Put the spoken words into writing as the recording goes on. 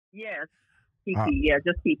Yes. Kiki, yeah,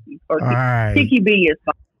 just Kiki. Or All right. Kiki B is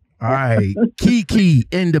fine. All right. Kiki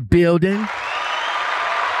in the building.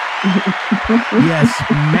 Yes,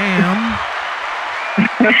 ma'am.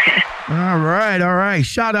 All right.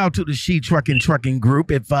 Shout out to the She Trucking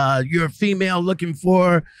group. If you're a female looking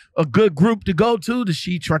for a good group to go to, the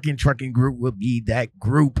She Trucking group will be that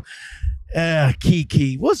group.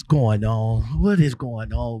 Kiki, what's going on? What is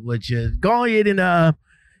going on with you? Go ahead and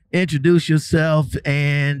introduce yourself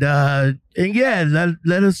and yeah,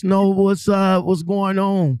 let us know what's going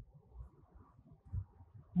on.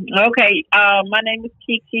 Okay, my name is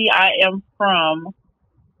Kiki. I am from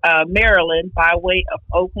Maryland by way of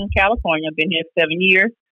Oakland, California. I've been here 7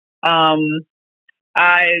 years.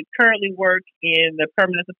 I currently work in the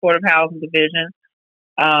Permanent Supportive Housing Division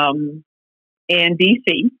in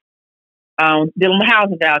D.C., dealing with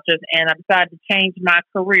housing vouchers, and I decided to change my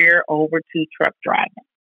career over to truck driving.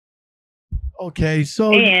 Okay,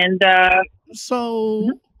 so and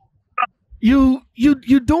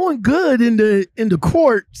you're doing good in the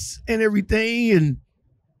courts and everything, and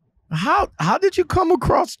how did you come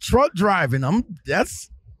across truck driving? That's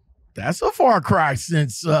a far cry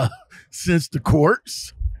since the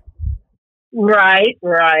courts. Right.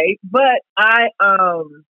 But I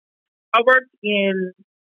worked in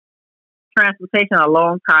transportation a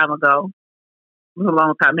long time ago. It was a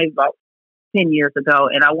long time, maybe about 10 years ago,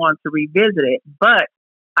 and I wanted to revisit it. But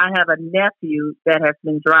I have a nephew that has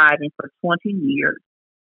been driving for 20 years,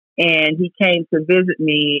 and he came to visit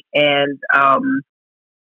me and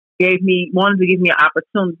wanted to give me an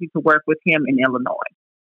opportunity to work with him in Illinois.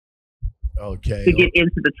 Okay. To get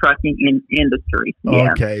into the trucking industry.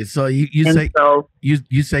 Yeah. Okay. So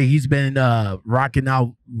you say he's been rocking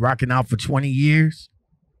out for 20 years?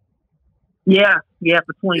 Yeah,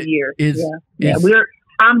 for 20 years.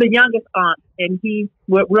 I'm the youngest aunt, and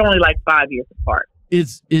we're only like 5 years apart.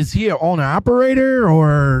 Is he an owner operator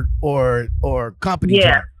or company? Yeah.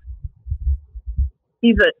 Driver?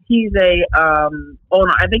 He's a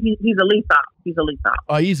owner. I think he's a lease op. He's a lease op.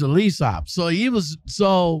 Oh, he's a lease op. So he was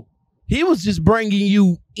just bringing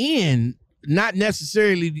you in, not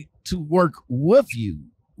necessarily to work with you,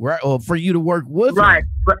 right? Or for you to work with him.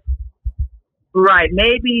 Right.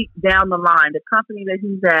 Maybe down the line, the company that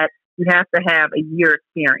he's at, you have to have a year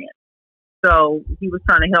experience. So he was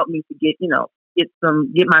trying to help me to get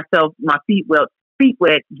my feet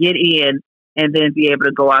wet, get in, and then be able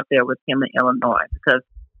to go out there with him in Illinois, because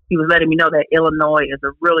he was letting me know that Illinois is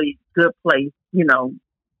a really good place, to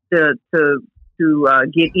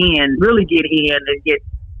get in and get,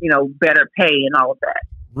 better pay and all of that.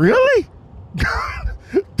 Really?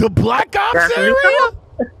 The Black Ops area?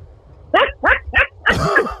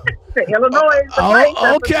 Illinois.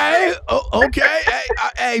 Okay.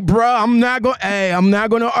 Hey, bro, I'm not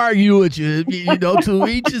gonna argue with you. To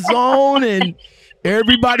each his own, and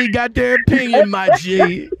everybody got their opinion, my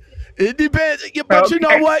G. It depends, but okay.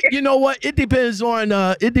 You know what? It depends on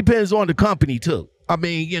the company too. I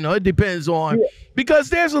mean, it depends on, because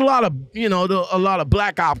there's a lot of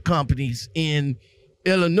black op companies in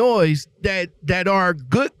Illinois that are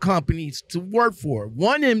good companies to work for.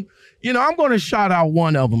 One in, I'm going to shout out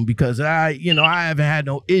one of them because I haven't had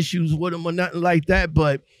no issues with them or nothing like that,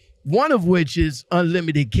 but one of which is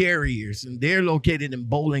Unlimited Carriers, and they're located in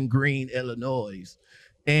Bowling Green, Illinois.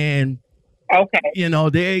 And they're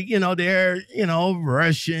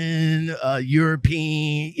Russian,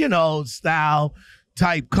 European, style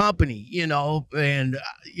type company, and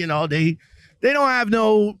they don't have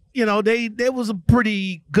no, they was a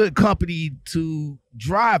pretty good company to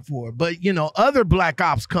drive for. But, other black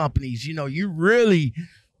ops companies, you really,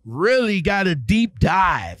 really got to deep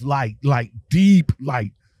dive, like deep,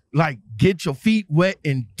 like get your feet wet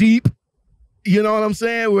and deep. You know what I'm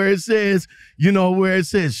saying? Where it says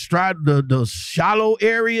stride the shallow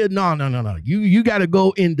area. No. You got to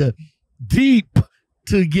go into deep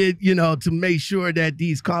to get, to make sure that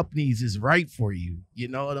these companies is right for you. You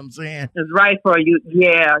know what I'm saying? It's right for you.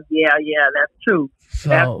 Yeah. That's true.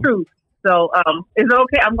 That's true. So, it's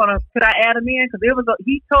okay. Could I add him in? Because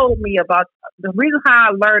he told me about, the reason how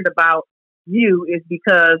I learned about you is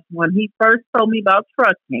because when he first told me about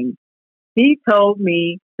trucking, he told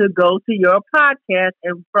me to go to your podcast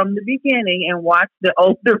and from the beginning and watch the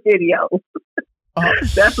older videos.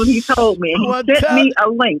 That's what he told me. And he sent me a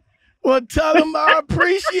link. Well, tell him I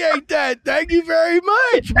appreciate that. Thank you very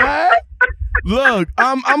much, man. Look,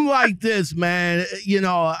 I'm like this, man.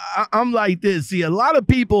 I'm like this. See, a lot of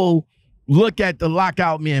people look at the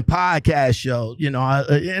Lockoutmen Podcast show, you know,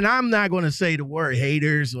 and I'm not going to say the word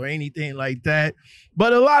haters or anything like that,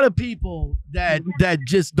 but a lot of people that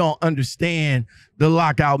just don't understand the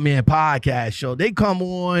Lockoutmen Podcast show, they come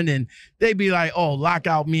on and they be like, oh,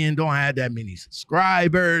 Lockoutmen don't have that many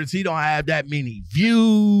subscribers. He don't have that many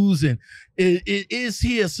views. And is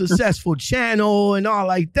he a successful channel and all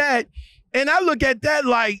like that? And I look at that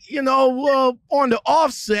like, you know, well, on the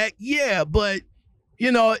offset, yeah, but you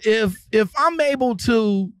know, if I'm able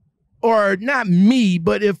to, or not me,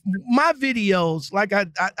 but if my videos, like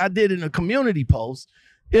I did in a community post,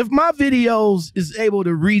 if my videos is able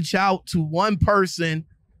to reach out to one person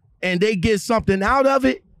and they get something out of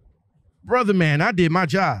it, brother, man, I did my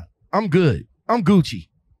job. I'm good. I'm Gucci.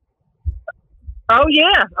 Oh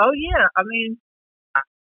yeah. I mean,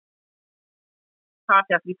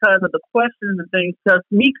 podcast because of the questions and things. Because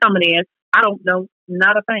me coming in, I don't know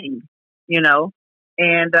not a thing, you know.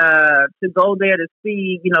 And to go there to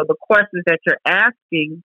see, you know, the questions that you're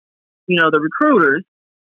asking, you know, the recruiters,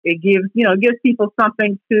 it gives people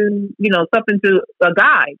something to, you know, something to a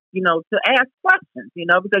guide, you know, to ask questions, you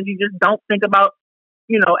know, because you just don't think about,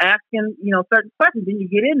 you know, asking, you know, certain questions. Then you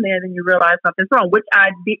get in there and you realize something's wrong, which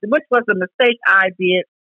was a mistake I did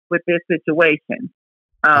with this situation.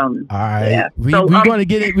 All right, yeah. We're gonna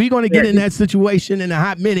get it. We're gonna get in that situation in a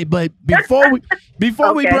hot minute. But before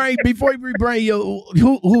we bring your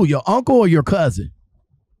who your uncle or your cousin?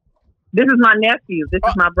 This is my nephew. This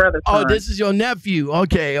is my brother's son. Oh, this is your nephew.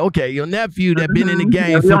 Okay. Your nephew that been in the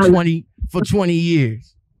game for 20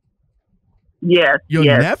 years. Yes. Your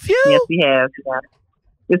nephew? Yes, he has. Yeah.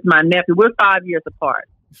 It's my nephew. We're 5 years apart.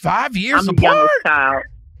 5 years I'm apart? the youngest child.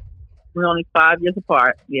 We're only 5 years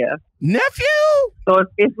apart. Yeah. Nephew? So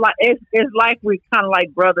it's like we're kind of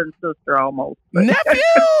like brother and sister almost. Nephew?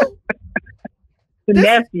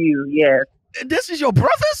 Nephew, yes. This is your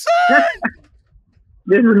brother's son?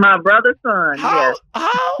 This is my brother's son. How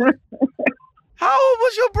old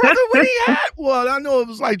was your brother when he had? Well, I know it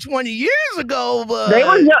was like 20 years ago, but they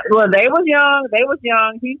was young. Well, they was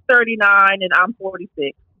young. He's 39 and I'm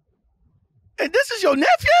 46. And this is your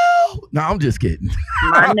nephew? No, I'm just kidding.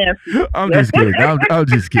 My nephew. I'm just kidding. I'm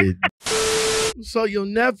just kidding. So your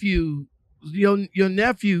nephew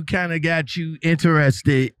kind of got you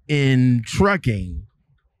interested in trucking.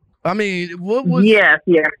 I mean, what was? Yes.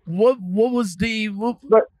 What was the?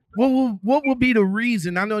 What would be the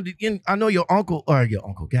reason? I know your uncle. God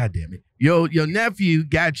damn it, your nephew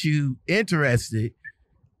got you interested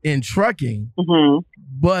in trucking. Mm-hmm.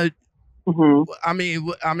 But mm-hmm.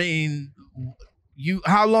 I mean,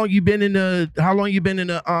 how long you been in the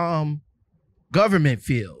government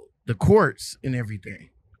field, the courts and everything?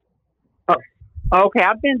 Okay,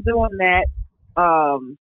 I've been doing that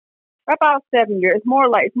about 7 years. It's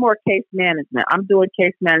more case management. I'm doing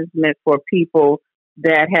case management for people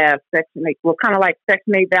that have Section 8, well, kind of like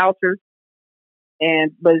Section 8 vouchers,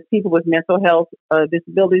 but it's people with mental health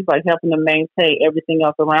disabilities, like helping them maintain everything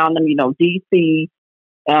else around them. You know, DC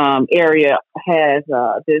area has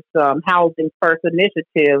this Housing First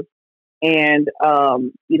initiative, and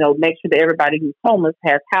you know, make sure that everybody who's homeless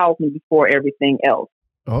has housing before everything else.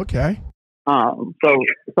 Okay.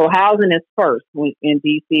 So housing is first in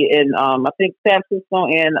DC, and I think San Francisco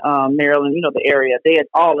and Maryland, you know, the area, they had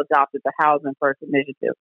all adopted the Housing First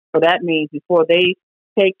initiative. So that means before they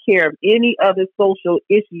take care of any other social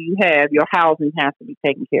issue you have, your housing has to be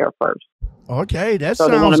taken care of first. Okay, that so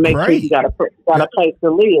sounds great. They want to make sure you got a place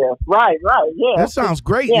to live. Right, yeah. That sounds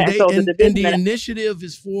great. Yeah, and the initiative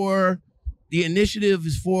is for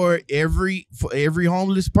every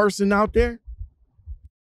homeless person out there.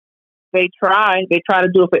 They try to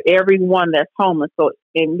do it for everyone that's homeless. So,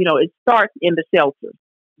 and you know, it starts in the shelters.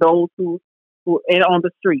 Those who and on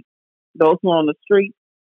the street, those who are on the street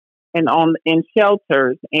and in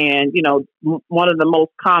shelters. And you know, one of the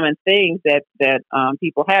most common things that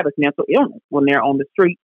people have is mental illness when they're on the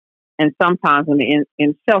street, and sometimes when they're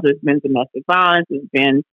in shelters, it's been domestic violence, it's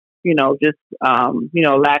been, you know, just you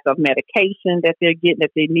know, lack of medication that they're getting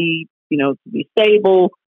that they need, you know, to be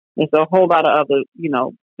stable. There's a whole lot of other, you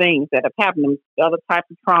know, things that have happened, other types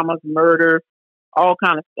of traumas, murder, all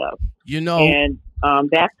kind of stuff. You know, and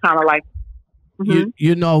that's kind of like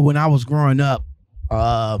you know, when I was growing up,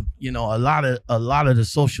 you know, a lot of the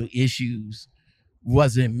social issues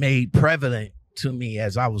wasn't made prevalent to me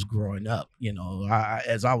as I was growing up. You know,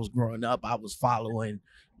 as I was growing up, I was following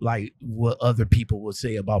like what other people would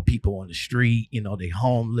say about people on the street. You know, they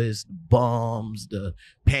homeless, bums, the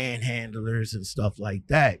panhandlers and stuff like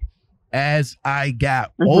that. As I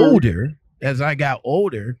got older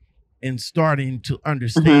and starting to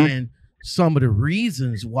understand some of the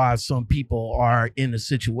reasons why some people are in the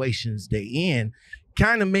situations they in,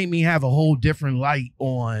 kind of made me have a whole different light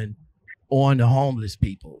on the homeless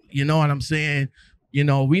people. You know what I'm saying? You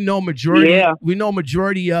know, we know majority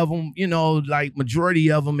of them, you know, like majority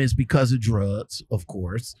of them is because of drugs, of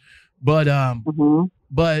course. But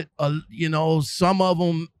you know, some of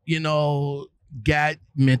them, you know, got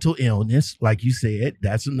mental illness, like you said.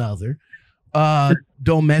 That's another.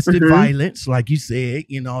 Domestic violence, like you said,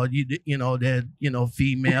 you know, that, you know,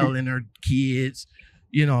 female and her kids,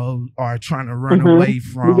 you know, are trying to run away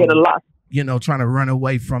from, we get a lot. you know, trying to run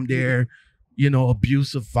away from their, you know,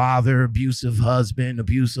 abusive father, abusive husband,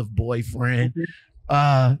 abusive boyfriend.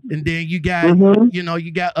 And then you got, you know,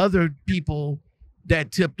 you got other people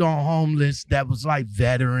that tipped on homeless that was like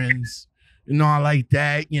veterans, you know, like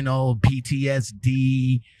that, you know,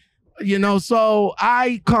 PTSD, you know. So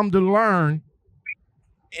I come to learn,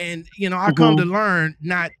 and, you know, I come to learn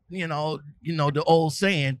not, you know, the old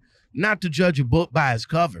saying, not to judge a book by its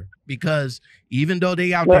cover, because even though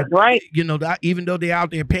they out there, you know, even though they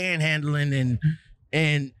out there panhandling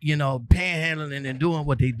and, you know, panhandling and doing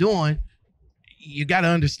what they doing, you got to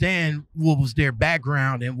understand what was their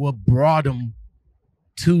background and what brought them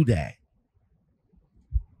to that.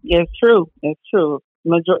 It's true. It's true.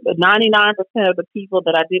 99% of the people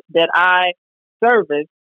that I service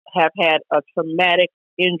have had a traumatic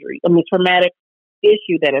traumatic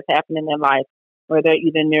issue that has happened in their life, where they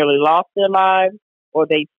either nearly lost their lives or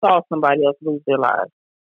they saw somebody else lose their lives.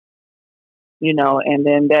 You know, and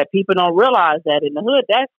then that people don't realize that in the hood,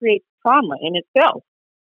 that creates trauma in itself,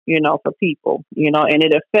 you know, for people, you know, and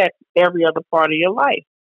it affects every other part of your life,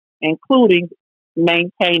 including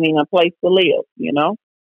maintaining a place to live, you know.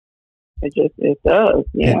 It does.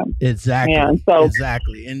 Yeah. Exactly. Yeah. And so,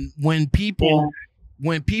 exactly. And when people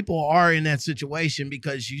are in that situation,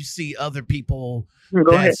 because you see other people,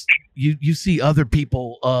 you see other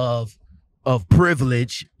people of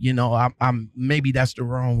privilege, you know, I'm maybe that's the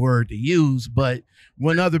wrong word to use, but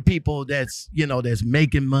when other people that's, you know, that's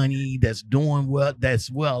making money, that's doing well,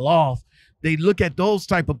 that's well off, they look at those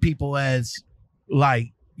type of people as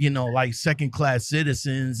like, you know, like second class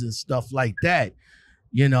citizens and stuff like that.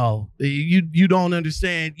 You know, you don't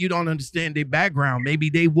understand their background. Maybe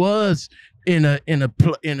they was in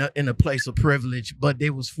a place of privilege, but they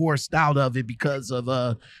was forced out of it because of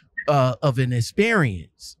an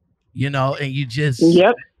experience, you know, and you just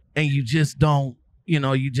don't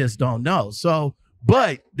know. So,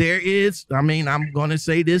 but there is, I mean, I'm gonna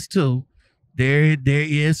say this too. There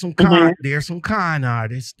is some there's some con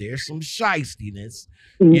artists, there's some shystiness,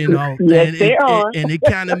 you know, and it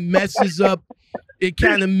kind of messes up. It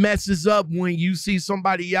kind of messes up when you see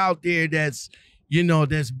somebody out there that's, you know,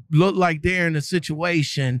 that's look like they're in a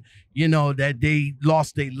situation, you know, that they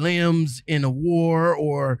lost their limbs in a war,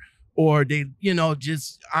 or they, you know,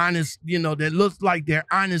 just honest, you know, that looks like they're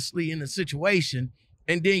honestly in a situation.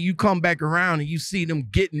 And then you come back around and you see them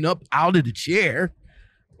getting up out of the chair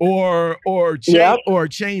or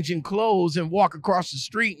changing clothes and walk across the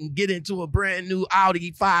street and get into a brand new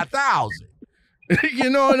Audi 5000. You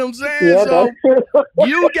know what I'm saying? Yeah, so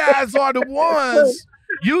you guys are the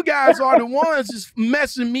ones just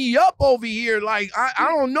messing me up over here. Like, I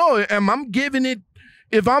don't know. Am I giving it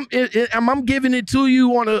to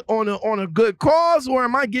you on a good cause, or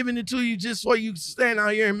am I giving it to you just so you stand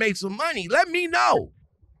out here and make some money? Let me know.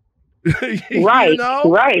 Right. You know?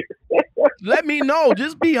 Right. Let me know.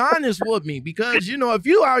 Just be honest with me, because, you know, if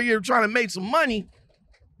you out here trying to make some money,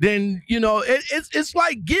 then, you know, it's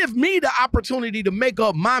like, give me the opportunity to make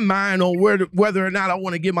up my mind on whether or not I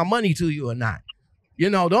want to give my money to you or not. You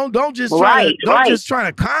know, don't just try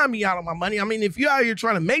to con me out of my money. I mean, if you're out here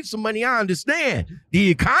trying to make some money, I understand the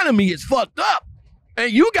economy is fucked up,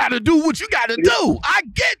 and you got to do what you got to do. I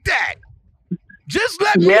get that. Just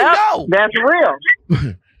let me know. That's real.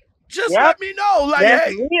 Just let me know. Like, that's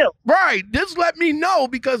hey, real. Right. Just let me know,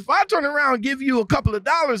 because if I turn around and give you a couple of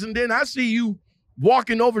dollars and then I see you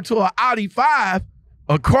walking over to an Audi 5,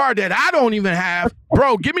 a car that I don't even have,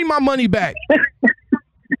 bro, give me my money back.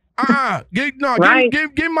 Give me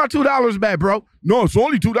my $2 back, bro. No, it's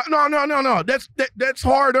only $2. No. That's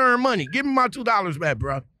hard-earned money. Give me my $2 back,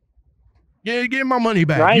 bro. Yeah, give me my money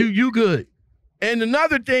back. Right. You good. And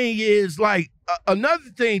another thing is, like,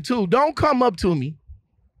 another thing too, don't come up to me,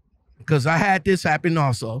 because I had this happen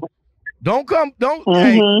also.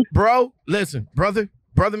 Hey, bro, listen, brother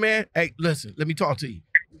man, hey, listen, let me talk to you.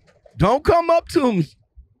 Don't come up to me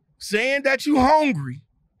saying that you hungry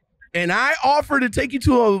and I offer to take you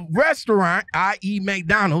to a restaurant, i.e.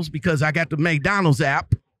 McDonald's, because I got the McDonald's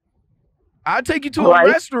app. I'll take you to a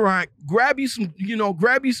restaurant, grab you some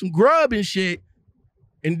grub and shit,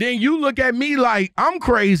 and then you look at me like I'm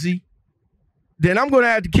crazy, then I'm going to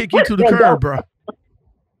have to kick you to the curb, bro.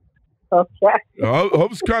 Okay. I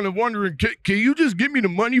was kind of wondering, can you just give me the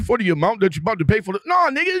money for the amount that you're about to pay for? No,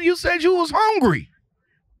 nigga, you said you was hungry.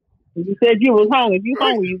 You said you was hungry. If you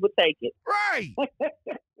hungry, you would take it. Right.